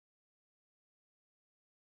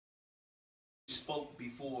spoke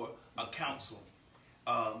before a council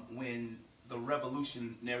when the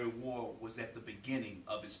Revolutionary War was at the beginning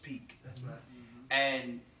of its peak. That's right.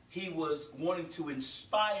 And he was wanting to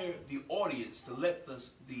inspire the audience, to let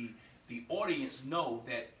the audience know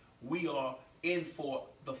that we are in for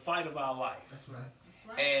the fight of our life. That's right.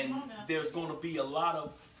 That's right. And there's going to be a lot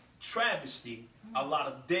of travesty, a lot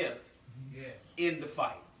of death in the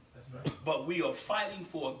fight. That's right. But we are fighting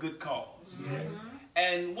for a good cause. Yeah.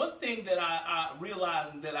 And one thing that I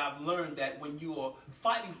realized and that I've learned, that when you are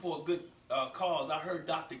fighting for a good cause, I heard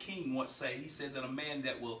Dr. King once say, he said that a man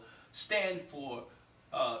that will stand for,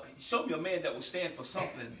 show me a man that will stand for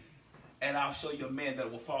something, and I'll show you a man that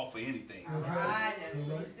will fall for anything. All right, that's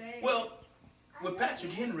what he said. Well, with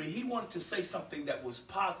Patrick Henry, he wanted to say something that was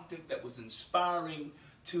positive, that was inspiring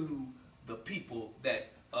to the people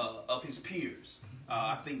that of his peers.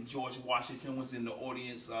 I think George Washington was in the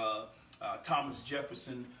audience. Thomas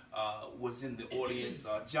Jefferson was in the audience.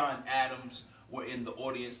 John Adams were in the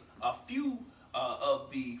audience. A few of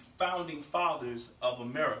the founding fathers of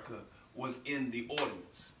America was in the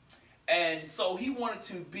audience. And so he wanted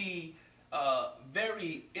to be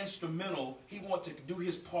very instrumental. He wanted to do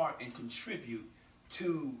his part and contribute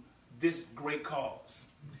to this great cause.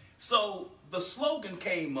 So the slogan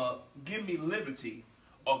came up, give me liberty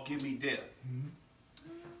or give me death.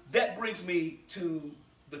 That brings me to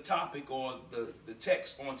the topic or the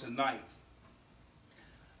text on tonight.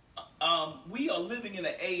 We are living in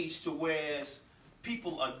an age to where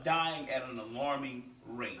people are dying at an alarming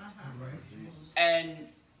rate. And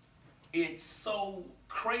it's so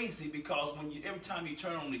crazy because when every time you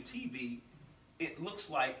turn on the TV, it looks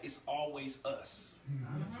like it's always us.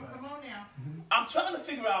 Come on now. I'm trying to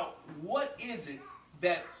figure out what is it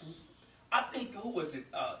that, I think, who was it?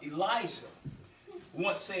 Elijah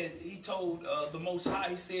once said, he told the Most High,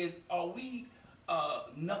 he says, are we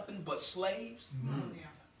nothing but slaves?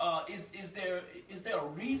 Is there a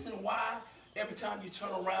reason why every time you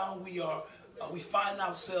turn around we find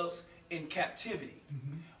ourselves in captivity?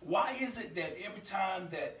 Why is it that every time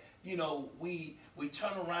that we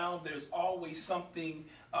turn around, there's always something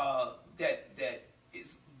that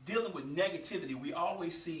is dealing with negativity? We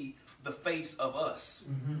always see the face of us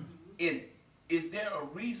in it. Is there a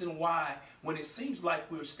reason why, when it seems like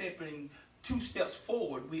we're stepping 2 steps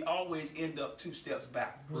forward, we always end up 2 steps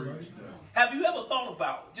back? Have you ever thought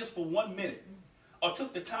about, just for 1 minute, or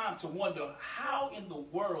took the time to wonder, how in the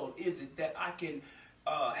world is it that I can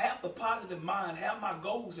have the positive mind, have my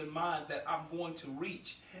goals in mind that I'm going to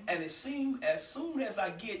reach, and it seems as soon as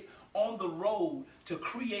I get on the road to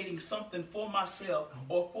creating something for myself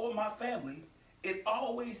or for my family, it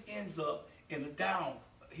always ends up in a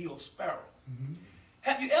downhill spiral?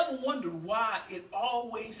 Have you ever wondered why it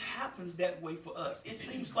always happens that way for us? It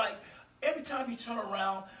seems like every time you turn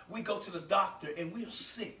around, we go to the doctor and we're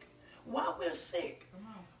sick. Why we're sick?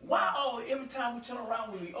 Why every time we turn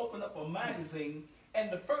around, when we open up a magazine,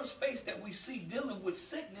 and the first face that we see dealing with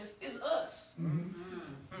sickness is us?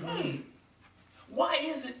 Why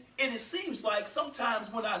is it? And it seems like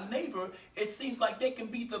sometimes when our neighbor, it seems like they can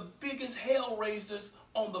be the biggest hell raisers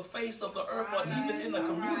on the face of the earth, or even in the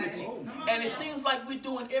community. And it seems like we're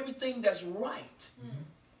doing everything that's right.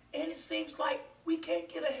 And it seems like we can't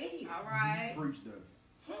get ahead. All right.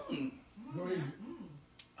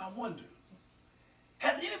 I wonder,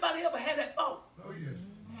 has anybody ever had that thought? Oh, yes.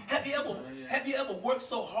 Have you ever worked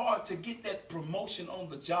so hard to get that promotion on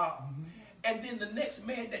the job, and then the next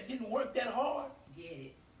man that didn't work that hard get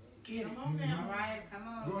it? Come on now. All right, come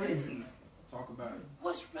on. Go ahead. Talk about it.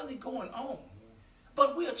 What's really going on?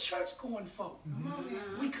 But we're church-going folk.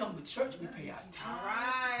 We come to church, we pay our tithes. All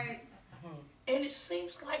right. And it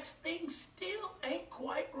seems like things still ain't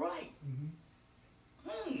quite right.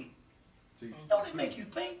 Don't it make you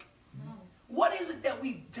think? What is it that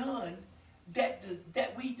we've done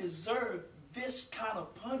that we deserve this kind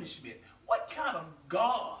of punishment? What kind of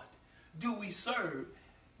God do we serve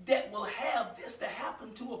that will have this to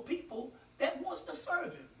happen to a people that wants to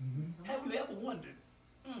serve him? Have you ever wondered?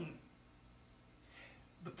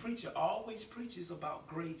 The preacher always preaches about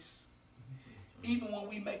grace. Even when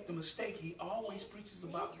we make the mistake, he always preaches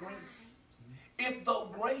about grace. If though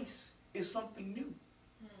grace is something new.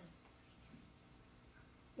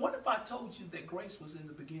 What if I told you that grace was in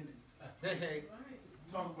the beginning? Hey.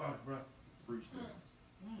 Talk about it, bro. Preach that.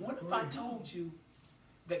 What if I told you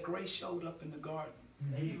that grace showed up in the garden?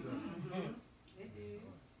 There you go.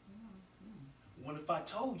 What if I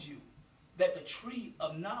told you that the tree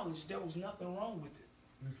of knowledge, there was nothing wrong with it?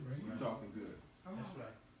 That's right. You're talking good. That's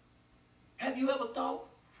right. Have you ever thought,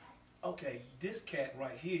 okay, this cat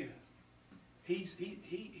right here, he's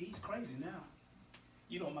crazy now.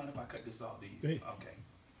 You don't mind if I cut this off, do you? Go ahead. Okay.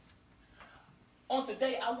 On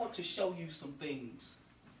today, I want to show you some things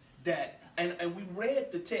that, and we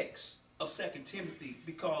read the text of 2 Timothy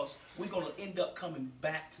because we're going to end up coming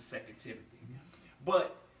back to 2 Timothy.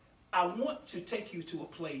 But I want to take you to a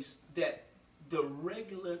place that the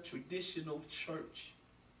regular traditional church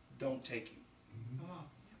don't take you. Come on.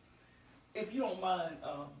 If you don't mind,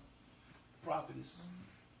 prophetess,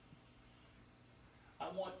 I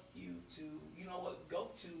want you to, you know what, go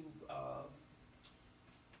to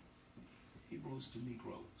Hebrews to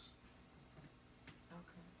Negroes.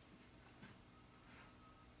 Okay.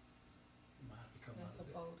 You might have to come That's out a of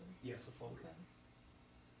that. folder. Yes, a folder. Okay.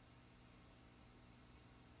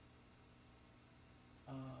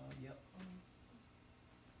 Yep.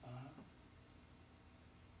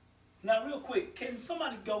 Now, real quick, can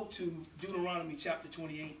somebody go to Deuteronomy chapter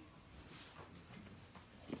 28?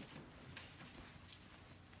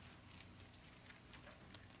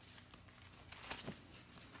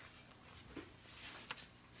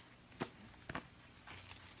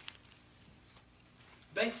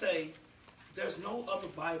 They say there's no other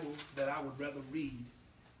Bible that I would rather read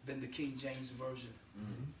than the King James Version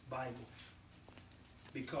Bible.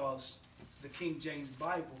 Because the King James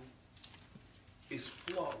Bible is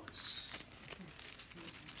flawless.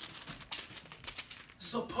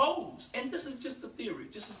 Suppose, and this is just a theory,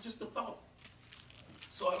 this is just a thought,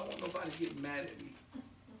 so I don't want nobody getting mad at me.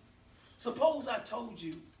 Suppose I told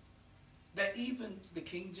you that even the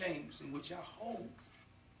King James, in which I hold,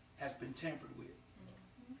 has been tampered with.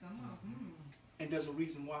 Come on. And there's a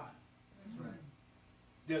reason why. That's right.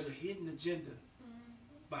 There's a hidden agenda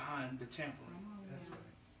behind the tampering. That's right.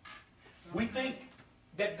 We think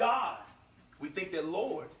that God, we think that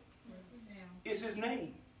Lord Down. is his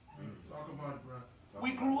name. Talk about it, bro.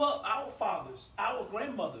 We grew up, our fathers, our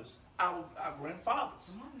grandmothers, our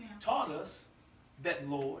grandfathers Come on now. taught us that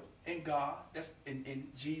Lord and God, that's and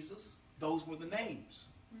Jesus, those were the names.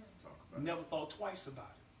 Talk about it. Never thought twice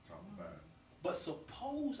about it. Talk about it. But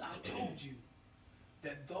suppose I told you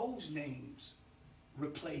that those names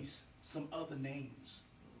replace some other names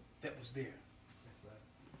that was there. That's right.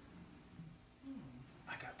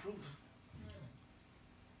 I got proof.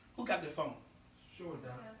 Who got their phone? Sure,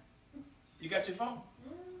 Doc. You got your phone?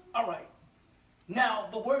 All right. Now,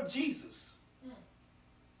 the word Jesus,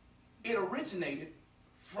 it originated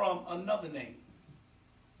from another name,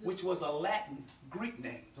 which was a Latin Greek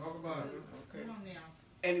name, Talk about it. Okay. Come on now.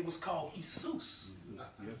 and it was called Jesus.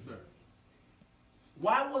 Yes, sir.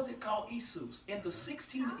 Why was it called Jesus? In the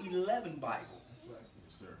 1611 Bible, That's right.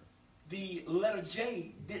 Yes, sir. the letter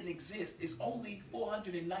J didn't exist. It's only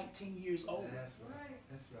 419 years old. That's right.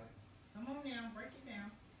 That's right. Come on now. Break it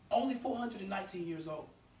down. Only 419 years old.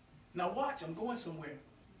 Now watch, I'm going somewhere.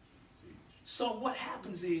 So what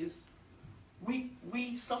happens is,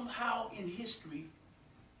 we somehow in history,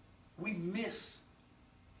 we miss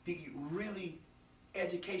the really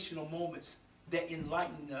educational moments that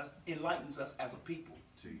enlightens us as a people.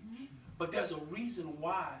 Teach. But there's a reason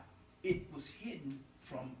why it was hidden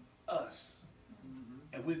from us.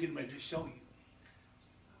 And we're getting ready to show you.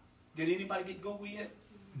 Did anybody get Google yet?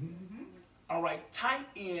 All right, type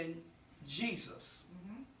in Jesus.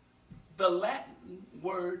 The Latin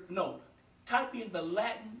word, no, type in the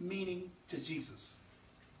Latin meaning to Jesus.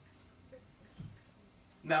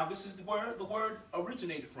 Now this is the word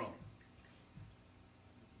originated from.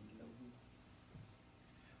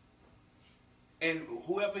 And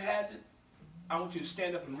whoever has it, I want you to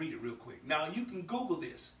stand up and read it real quick. Now you can Google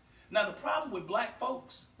this. Now the problem with black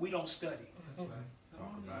folks, we don't study. That's right.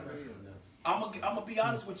 Talk about it. I'm gonna be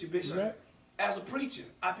honest with you, Bishop. Right. As a preacher,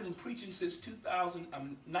 I've been preaching since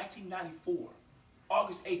 1994,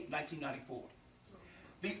 August 8, 1994.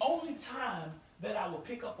 The only time that I would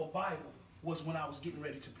pick up a Bible was when I was getting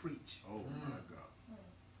ready to preach. Oh, my God.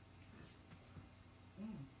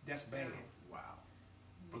 That's bad. Wow.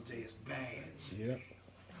 Bro Jay, it's bad. Yep.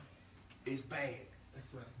 It's bad. That's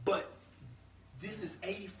right. But this is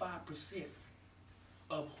 85%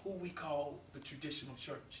 of who we call the traditional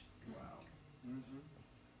church. Wow.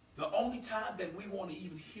 The only time that we want to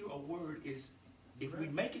even hear a word is if we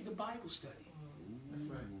make it to Bible study. That's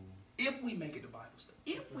right. If we make it to Bible study.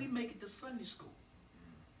 If we make it to Sunday school.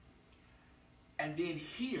 And then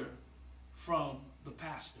hear from the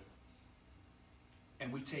pastor.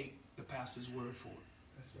 And we take the pastor's word for it.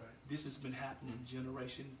 That's right. This has been happening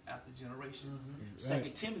generation after generation. Right. 2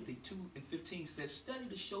 Timothy 2:15 says, study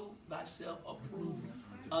to show thyself approved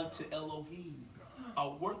unto Elohim, a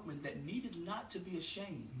workman that needed not to be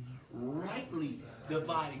ashamed, rightly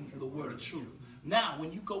dividing the word of truth. Now,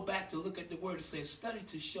 when you go back to look at the word, it says, study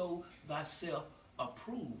to show thyself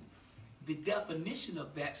approved. the definition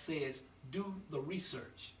of that says do the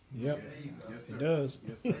research. Yep. There you go. Yes, sir. It does.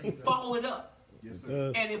 Yes, sir. Follow it up. Yes, It sir.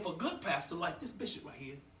 does. And if a good pastor like this bishop right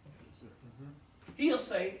here, Yes, sir. he'll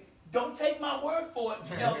say, don't take my word for it,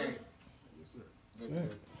 elder. Yes, sir. That's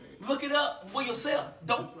right. Look it up for yourself.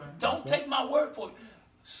 Don't take my word for it.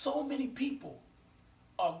 So many people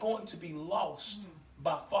are going to be lost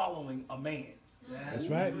by following a man. That's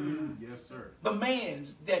right. Yes, sir. The man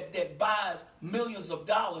that buys millions of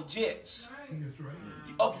dollar jets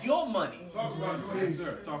of your money. Talk about it, yes,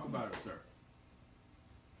 sir. Talk about it, sir.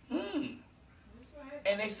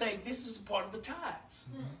 And they say this is a part of the tithes.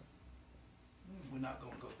 We're not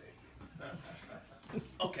going to go there yet.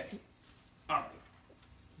 Okay. All right.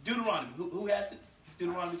 Deuteronomy. Who has it?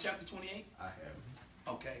 Deuteronomy chapter 28? I have it.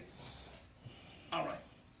 Okay. All right.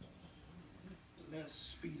 Let's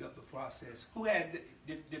speed up the process. Who had,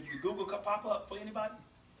 did the Google pop up for anybody?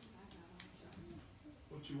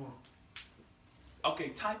 What you want? Okay,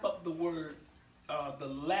 type up the word, the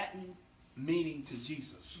Latin meaning to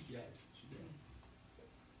Jesus. She got it. She got it.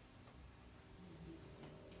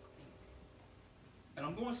 And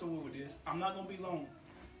I'm going somewhere with this. I'm not going to be long.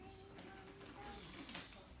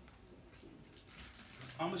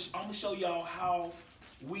 I'm going to show y'all how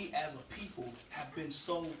we as a people have been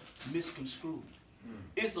so misconstrued.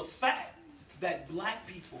 It's a fact that black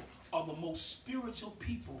people are the most spiritual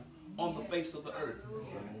people on the face of the earth.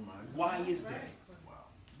 Why is that? Wow.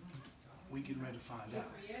 We getting ready to find out.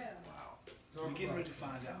 Wow. We getting ready to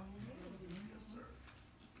find out. Yes, sir.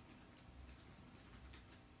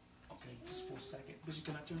 Okay, just for a second. Bishop,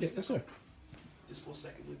 can I turn Yeah, this yes, down? sir. Just for a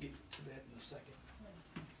second. We'll get to that in a second.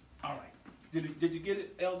 All right. Did you get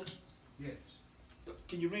it, Elder? Yes.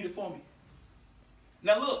 Can you read it for me?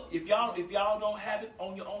 Now look, if y'all don't have it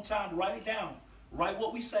on your own time, write it down. Write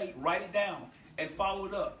what we say, write it down, and follow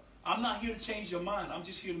it up. I'm not here to change your mind. I'm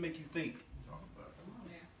just here to make you think. Talk about it. Come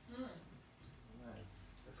on now. Nice.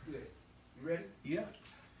 That's good. You ready? Yeah.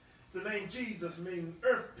 The name Jesus means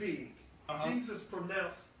earth pig. Jesus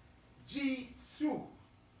pronounced Jesu.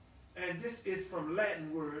 And this is from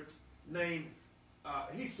Latin word named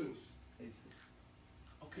Jesus.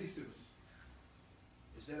 Okay. Jesus.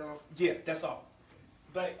 Is that all? Yeah, that's all.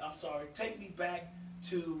 But I'm sorry. Take me back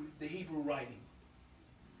to the Hebrew writing.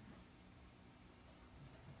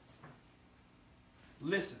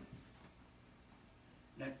 Listen.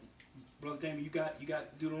 Now, Brother Damon, you got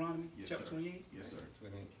Deuteronomy Yes, chapter sir. 28? Yes, sir.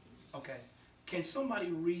 Okay. Can somebody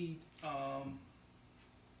read? I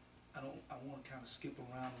want to kind of skip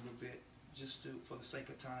around a little bit, just for the sake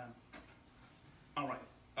of time. All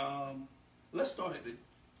right. Let's start at the.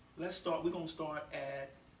 Let's start. We're gonna start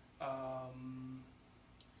at.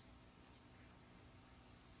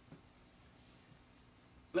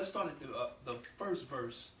 Let's start at the first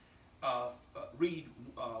verse. Read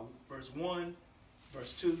verse 1,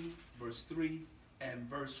 verse 2, verse 3, and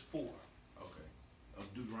verse 4. Okay.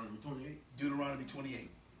 Of Deuteronomy 28? Deuteronomy 28.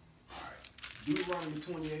 All right. Deuteronomy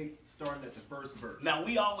 28, starting at the first verse. Now,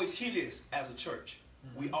 we always hear this as a church.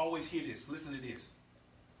 We always hear this. Listen to this.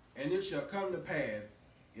 And it shall come to pass,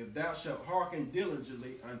 if thou shalt hearken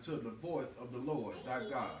diligently unto the voice of the Lord thy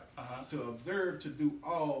God, to observe to do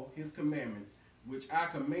all his commandments, which I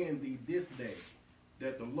command thee this day,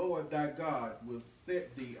 that the Lord thy God will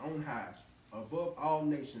set thee on high above all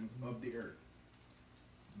nations of the earth.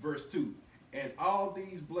 Verse 2, and all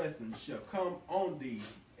these blessings shall come on thee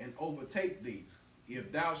and overtake thee,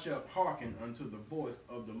 if thou shalt hearken unto the voice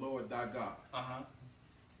of the Lord thy God.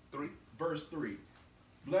 3. Verse 3,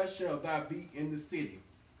 blessed shall thou be in the city,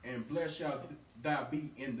 and blessed shall thou be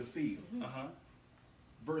in the field.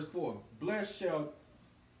 Verse 4, blessed shall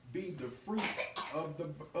be the fruit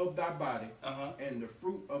of thy body, and the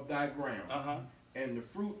fruit of thy ground, and the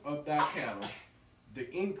fruit of thy cattle,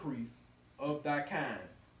 the increase of thy kind,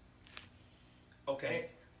 Okay.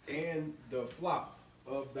 and the flocks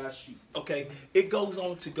of thy sheep. Okay. It goes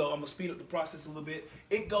on to go. I'm going to speed up the process a little bit.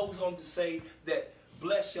 It goes on to say that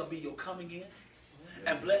blessed shall be your coming in,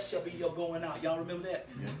 and blessed shall be your going out. Y'all remember that?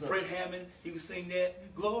 Yes, sir. Fred Hammond, he was singing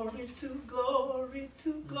that. Glory to glory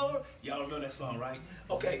to glory. Y'all remember that song, right?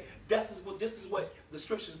 Okay, this is what the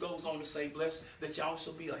scriptures goes on to say. Blessed that y'all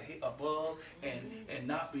shall be above and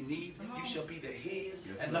not beneath. You shall be the head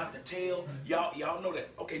Yes, and sir. not the tail. Y'all know that.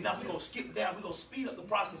 Okay, now we're gonna skip down. We're gonna speed up the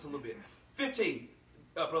process a little bit. 15,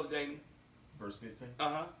 Brother Damien. Verse 15.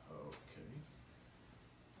 Uh-huh. Okay.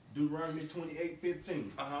 Deuteronomy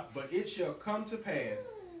 28:15. But it shall come to pass,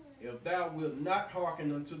 if thou wilt not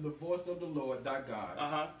hearken unto the voice of the Lord thy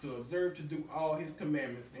God, to observe to do all his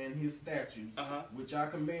commandments and his statutes, which I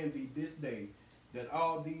command thee this day, that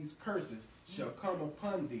all these curses shall come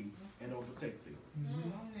upon thee and overtake thee.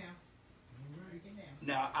 Come on now.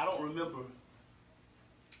 Now, I don't remember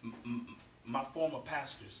my former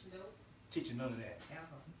pastors teaching none of that.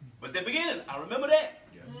 But the beginning, I remember that.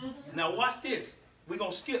 Yeah. Now, watch this. We're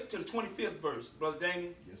going to skip to the 25th verse, Brother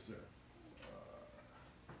Damien. Yes, sir.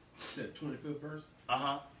 Said 25th verse.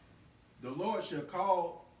 Uh-huh. The Lord shall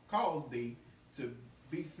cause thee to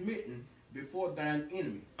be smitten before thine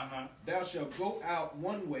enemies. Uh-huh. Thou shalt go out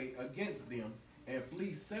one way against them, and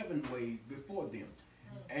flee 7 ways before them,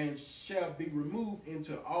 and shall be removed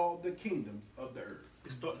into all the kingdoms of the earth.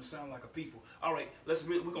 It's starting to sound like a people. All right,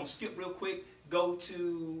 we're going to skip real quick. Go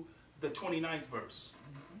to the 29th verse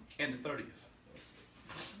and the 30th.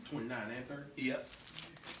 29 and 30. Yep.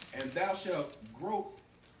 And thou shalt grope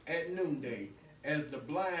at noonday, as the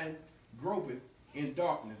blind gropeth in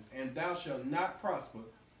darkness, and thou shalt not prosper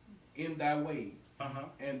in thy ways. Uh-huh.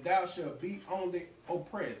 And thou shalt be only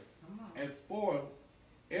oppressed and spoiled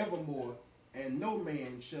evermore, and no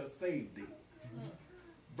man shall save thee.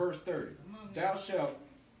 Verse 30. Thou shalt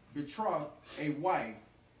betroth a wife,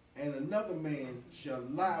 and another man shall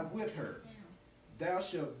lie with her. Thou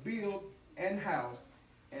shalt build an house,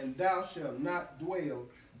 and thou shalt not dwell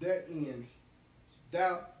therein.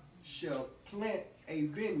 Thou shalt plant a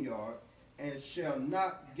vineyard, and shall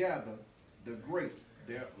not gather the grapes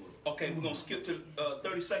thereof. Okay, we're going to skip to the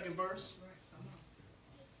 32nd verse.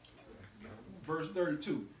 Verse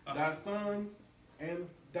 32. Thy sons and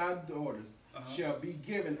thy daughters shall be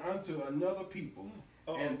given unto another people,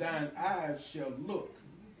 and thine eyes shall look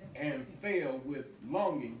and fail with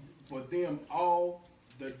longing for them all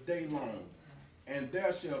the day long, and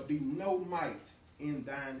there shall be no might in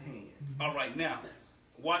thine hand. All right, now,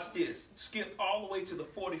 watch this. Skip all the way to the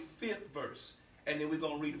 45th verse, and then we're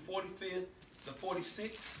going to read the 45th, the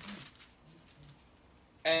 46th,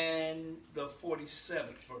 and the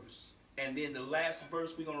 47th verse. And then the last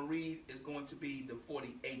verse we're going to read is going to be the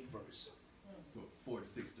 48th verse. So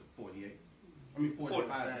 46 to 48. I mean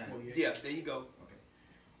 45 to 48. Yeah, there you go. Okay.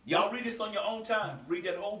 Y'all read this on your own time. Read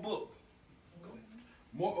that whole book. Go ahead.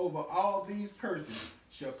 Moreover, all these curses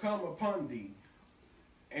shall come upon thee,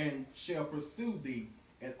 and shall pursue thee,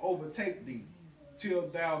 and overtake thee, till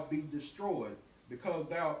thou be destroyed, because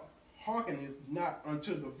thou hearkenest not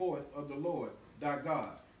unto the voice of the Lord thy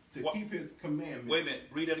God, to keep his commandments. Wait a minute.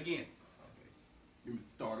 Read that again. Okay. You mean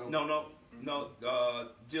start over? No.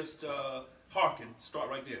 Just hearken. Start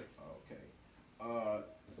right there. Okay.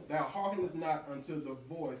 Thou hearkenest not unto the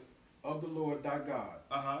voice of the Lord thy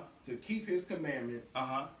God, to keep his commandments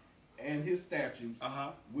and his statutes,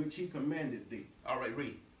 which he commanded thee. All right,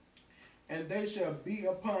 read. And they shall be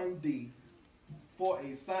upon thee for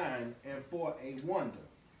a sign and for a wonder,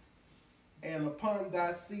 and upon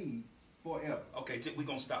thy seed forever. Okay, we're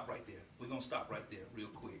going to stop right there. We're going to stop right there real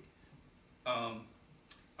quick. All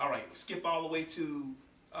right, skip all the way to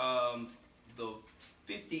the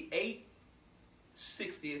 58th,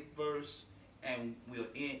 60th verse, and we'll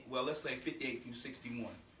end, well, let's say 58 through 61.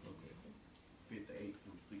 Okay. 58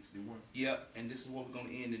 through 61. Yep, and this is what we're going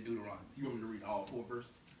to end in Deuteronomy. You want me to read all 4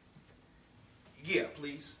 verses? Yeah,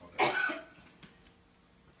 please. Okay.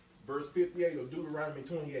 Verse 58 of Deuteronomy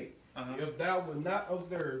 28. If thou wilt not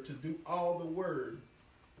observe to do all the words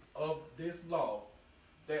of this law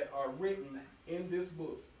that are written in this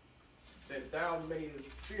book, that thou mayest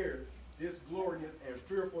fear this glorious and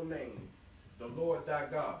fearful name, the Lord thy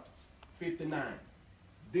God. 59.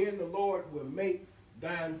 Then the Lord will make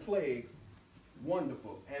thine plagues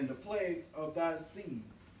wonderful, and the plagues of thy seed,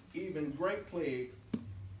 even great plagues,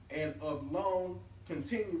 and of long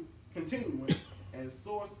continuance, and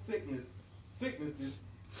sore sicknesses,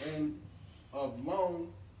 and of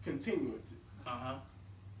long continuances.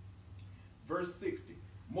 Verse 60.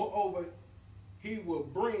 Moreover, he will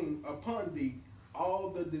bring upon thee all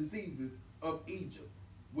the diseases of Egypt,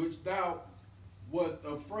 which thou wast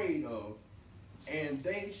afraid of, and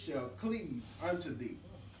they shall cleave unto thee.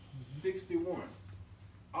 61.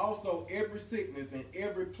 Also every sickness and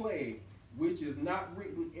every plague which is not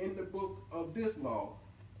written in the book of this law,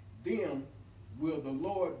 them will the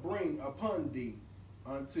Lord bring upon thee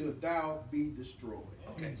until thou be destroyed.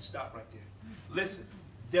 Okay, stop right there. Listen,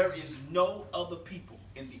 there is no other people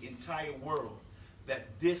in the entire world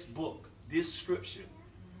that this book, this scripture,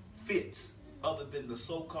 fits other than the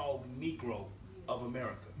so-called Negro of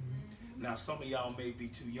America. Now, some of y'all may be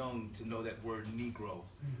too young to know that word Negro.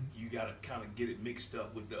 You got to kind of get it mixed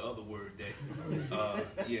up with the other word that,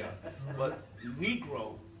 yeah. But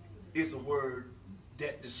Negro is a word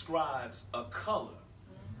that describes a color.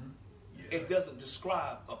 It doesn't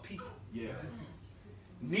describe a people. Yes.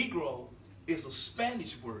 Negro is a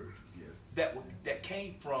Spanish word that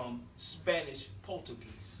came from Spanish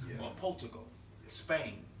Portuguese or Portugal,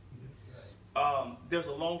 Spain. There's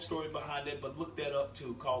a long story behind that, but look that up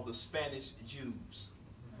too, called the Spanish Jews.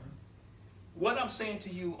 What I'm saying to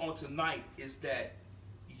you on tonight is that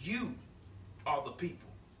you are the people.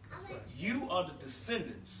 You are the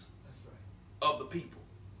descendants of the people.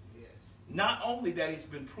 Not only that it's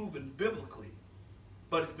been proven biblically,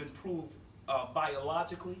 but it's been proved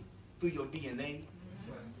biologically through your DNA.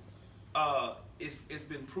 It's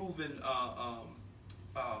been proven,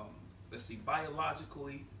 let's see,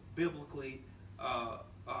 biologically, biblically,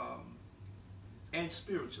 and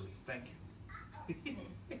spiritually. Thank you.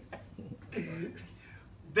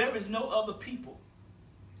 There is no other people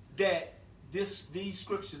that these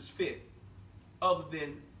scriptures fit other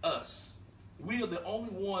than us. We are the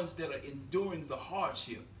only ones that are enduring the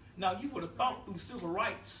hardship. Now, you would have thought through civil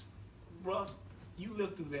rights, bro, you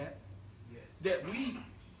lived through that, that we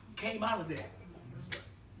came out of that.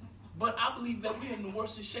 But I believe that we're in the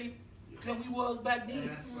worst shape than we was back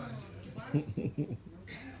then.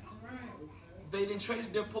 They done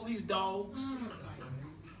traded their police dogs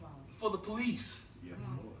for the police.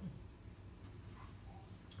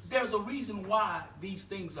 There's a reason why these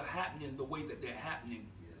things are happening the way that they're happening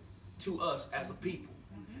to us as a people.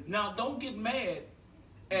 Now, don't get mad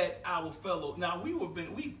at our fellow. Now,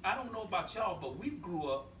 I don't know about y'all, but we grew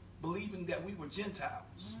up believing that we were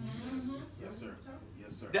Gentiles. Yes, sir.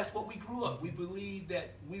 Yes, sir. That's what we grew up. We believed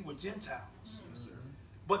that we were Gentiles. Yes, sir.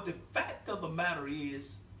 But the fact of the matter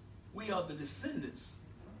is, we are the descendants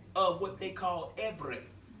of what they call Hebre.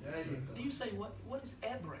 And you say, what is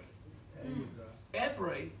Hebre?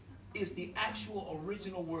 Hebre is the actual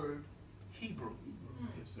original word Hebrew.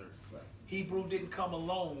 Yes, sir. Hebrew didn't come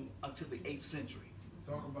along until the 8th century.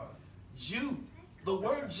 Talk about it. Jew, the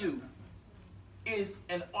word Jew is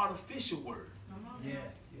an artificial word. Yes,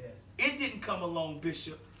 yes. It didn't come along,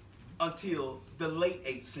 Bishop, until the late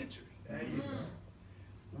 8th century. There you go.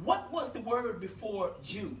 What was the word before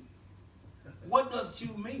Jew? What does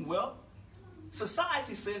Jew mean? Well,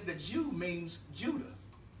 society says that Jew means Judah.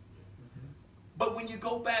 But when you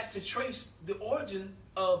go back to trace the origin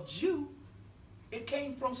of Jew, it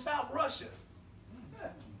came from South Russia.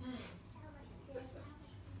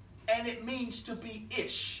 And it means to be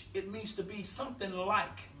ish. It means to be something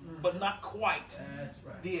like, but not quite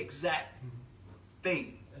the exact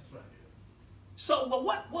thing. That's right. So, well,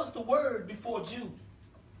 what was the word before Jew?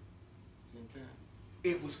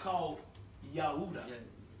 It was called Yahuda.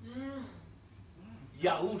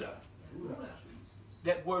 Yahuda.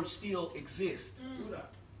 That word still exists.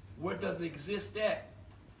 Where does it exist at?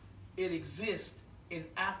 It exists in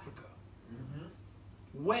Africa.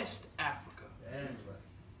 West Africa. That's right.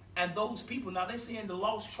 And those people, now they're saying the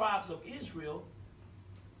lost tribes of Israel,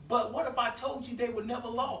 but what if I told you they were never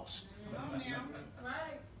lost?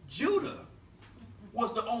 Judah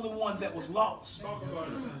was the only one that was lost. Talk about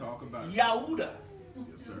it. Talk about it. Yahuda,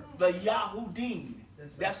 Yes, sir. the Yahudim, Yes,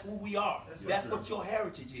 sir. that's who we are. Yes, That's sir. what your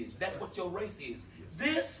heritage is. That's what your race is. Yes.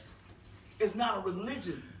 This is not a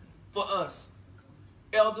religion for us,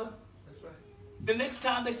 elder. That's right. The next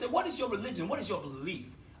time they say, what is your religion? What is your belief?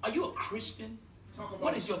 Are you a Christian? Talk about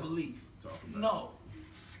What is your belief? Talk about No.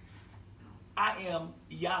 I am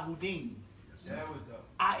Yahudim. There we go.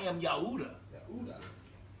 I am Yahuda. Yahuda.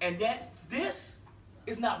 And this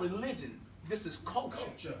is not religion. This is culture.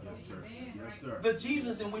 Culture. Yes, sir. Yes, sir. The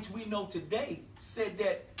Jesus in which we know today said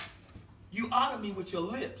that you honor me with your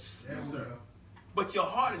lips, There Yes, we sir. go. but your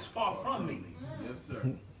heart is far from me. Yes, sir.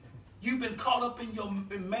 You've been caught up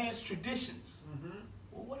in man's traditions.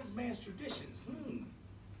 Well, what is man's traditions?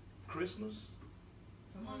 Christmas,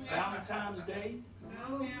 Valentine's Day,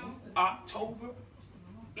 October,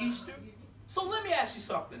 Easter. So let me ask you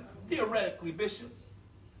something. Theoretically, Bishop,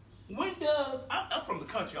 when does, I'm from the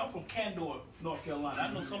country. I'm from Candor, North Carolina.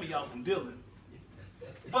 I know some of y'all from Dillon.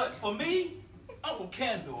 But for me, I'm from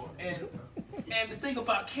Candor. And the thing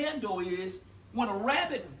about Candor is when a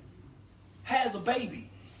rabbit has a baby,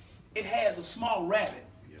 it has a small rabbit.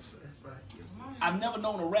 Yes, sir. That's right. Yes, sir. I've never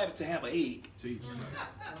known a rabbit to have an egg. Teach.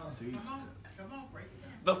 Teach. Come on, break it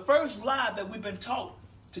down. The first lie that we've been taught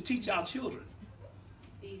to teach our children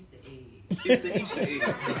Easter egg. is the Easter egg.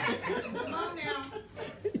 Come on now.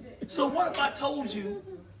 So what if I told you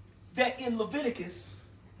that in Leviticus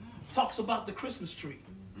talks about the Christmas tree?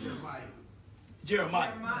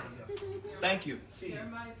 Jeremiah. Thank you.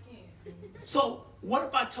 Jeremiah 10. So what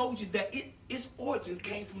if I told you that its origin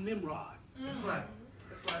came from Nimrod? That's right.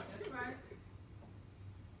 That's right. That's right.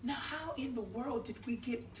 Now how in the world did we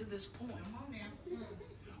get to this point? Come on now.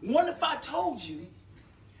 What if I told you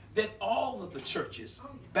that all of the churches,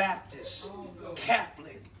 Baptist,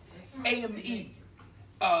 Catholic, AME,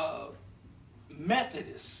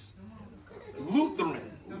 Methodist,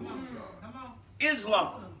 Lutheran, Come on.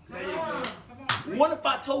 Islam. There you go. What if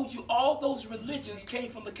I told you all those religions came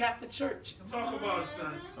from the Catholic Church? Talk about it,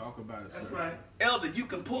 son. Talk about it, sir. That's right. Elder, you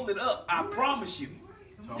can pull it up. I promise you.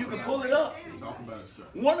 Talk You can about pull it up. Talk about it, sir.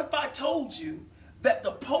 What if I told you that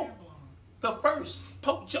the Pope, the first,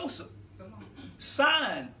 Pope Joseph,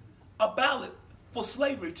 signed a ballot for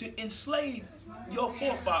slavery to enslave your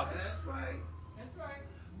forefathers? That's right. That's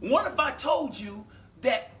right. What if I told you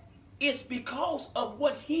that it's because of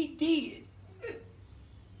what he did?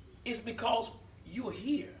 It's because you're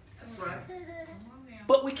here. That's right.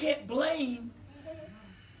 But we can't blame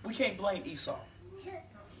Esau.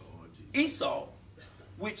 Esau,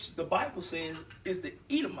 which the Bible says is the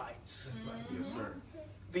Edomites, Yes, sir.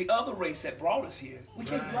 the other race that brought us here. We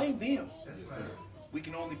can't blame them. That's Yes, right. sir. We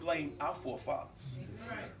can only blame our forefathers.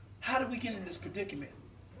 That's right. How did we get in this predicament?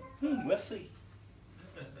 Let's see.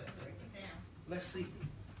 Let's see.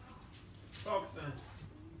 Talk, son.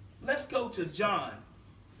 Let's go to John.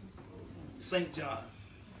 St. John.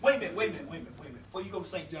 Wait a minute. Before you go to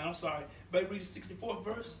St. John, I'm sorry. Better read the 64th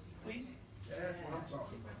verse, please. That's what I'm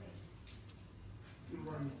talking about.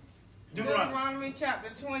 Deuteronomy. Deuteronomy chapter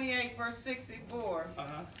 28, verse 64.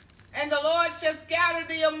 Uh-huh. And the Lord shall scatter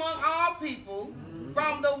thee among all people,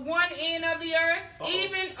 from the one end of the earth,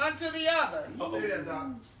 even unto the other. Say that, Doc.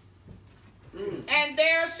 And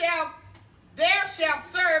there shalt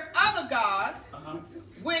serve other gods, Uh-huh.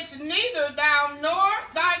 which neither thou nor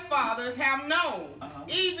thy fathers have known, Uh-huh.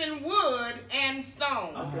 even wood and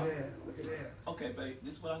stone. Look at that. Look at that. Okay, babe,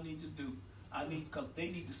 this is what I need you to do. Because they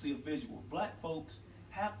need to see a visual. Black folks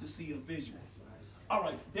have to see a visual. All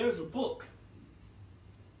right, there's a book.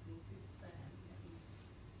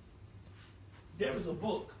 There is a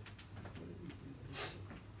book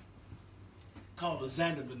called the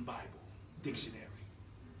Zandervan Bible Dictionary.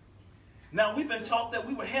 Now, we've been taught that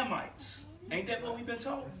we were Hamites. Ain't that what we've been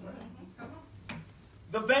taught?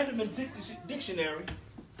 The Vanderman Dictionary,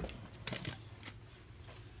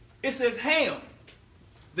 it says Ham,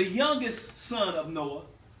 the youngest son of Noah,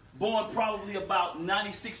 born probably about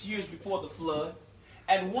 96 years before the flood,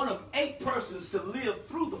 and one of 8 persons to live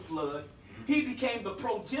through the flood, he became the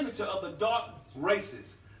progenitor of the dark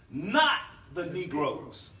races, not the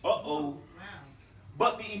Negroes,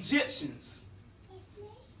 but the Egyptians,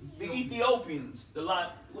 the Ethiopians,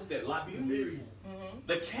 Libyans,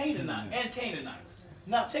 the Canaanites.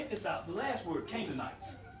 Now check this out, the last word,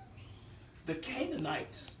 Canaanites. The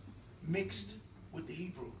Canaanites mixed with the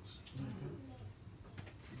Hebrews.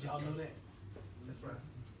 Did y'all know that? That's right.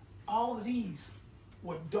 All of these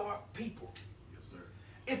were dark people. Yes, sir.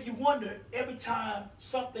 If you wonder, every time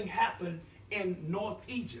something happened in North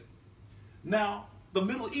Egypt, now the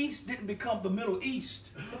Middle East didn't become the Middle East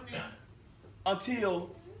until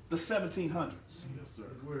the 1700s. Yes, sir.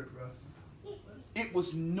 Good word, bro. It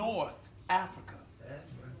was North Africa. That's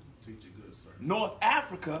right. Teach it good, sir. North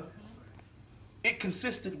Africa, it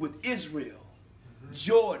consisted with Israel,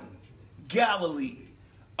 Jordan, Galilee,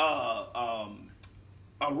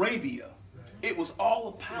 Arabia. It was all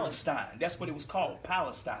of Palestine. That's what it was called,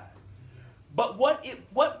 Palestine. But what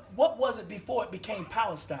was it before it became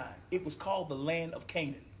Palestine? It was called the land of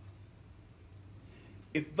Canaan.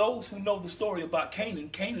 If those who know the story about Canaan,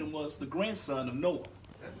 Canaan was the grandson of Noah.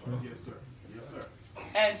 That's right. Yes, sir. Yes, sir.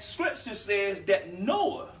 And scripture says that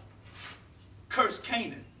Noah cursed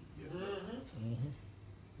Canaan Yes, sir.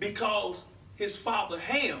 because his father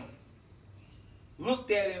Ham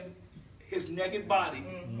looked at him, his naked body,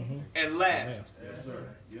 and laughed. Yes, sir.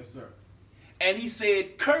 Yes, sir. And he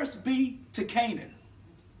said, "Curse be to Canaan."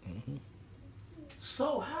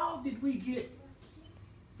 So how did we get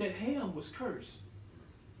that Ham was cursed?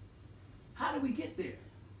 How did we get there?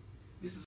 This is